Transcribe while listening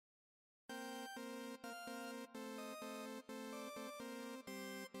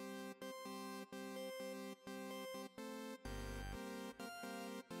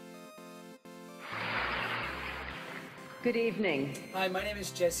Good evening. Hi, my name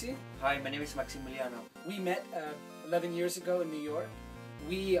is Jesse. Hi, my name is Maximiliano. We met 11 years ago in New York.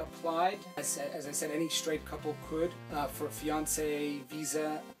 We applied, as I said, any straight couple could, for a fiancé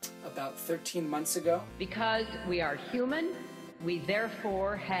visa about 13 months ago. Because we are human, we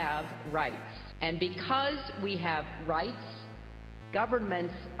therefore have rights. And because we have rights,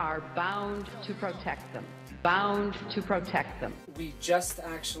 governments are bound to protect them. Bound to protect them. We just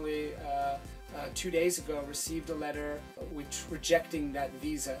actually 2 days ago received a letter which rejecting that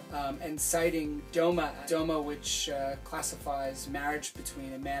visa and citing DOMA, which classifies marriage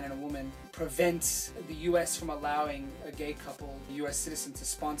between a man and a woman, prevents the U.S. from allowing a gay couple, a U.S. citizen, to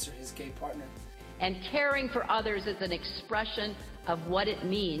sponsor his gay partner. And caring for others is an expression of what it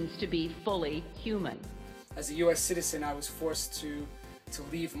means to be fully human. As a U.S. citizen, I was forced to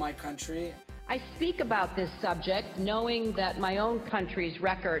leave my country. I speak about this subject knowing that my own country's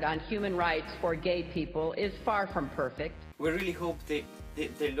record on human rights for gay people is far from perfect. We really hope the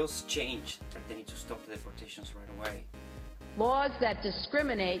laws change. They need to stop the deportations right away. Laws that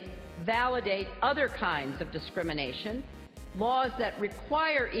discriminate validate other kinds of discrimination. Laws that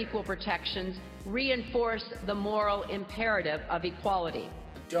require equal protections reinforce the moral imperative of equality.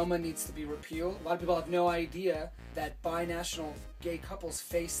 DOMA needs to be repealed. A lot of people have no idea that binational gay couples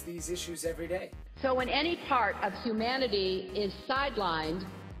face these issues every day. So when any part of humanity is sidelined,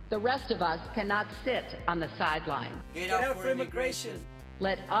 the rest of us cannot sit on the sideline. Get out for immigration.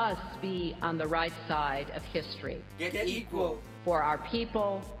 Let us be on the right side of history. Get equal. For our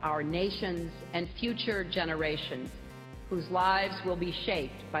people, our nations, and future generations, whose lives will be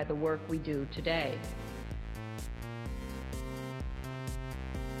shaped by the work we do today.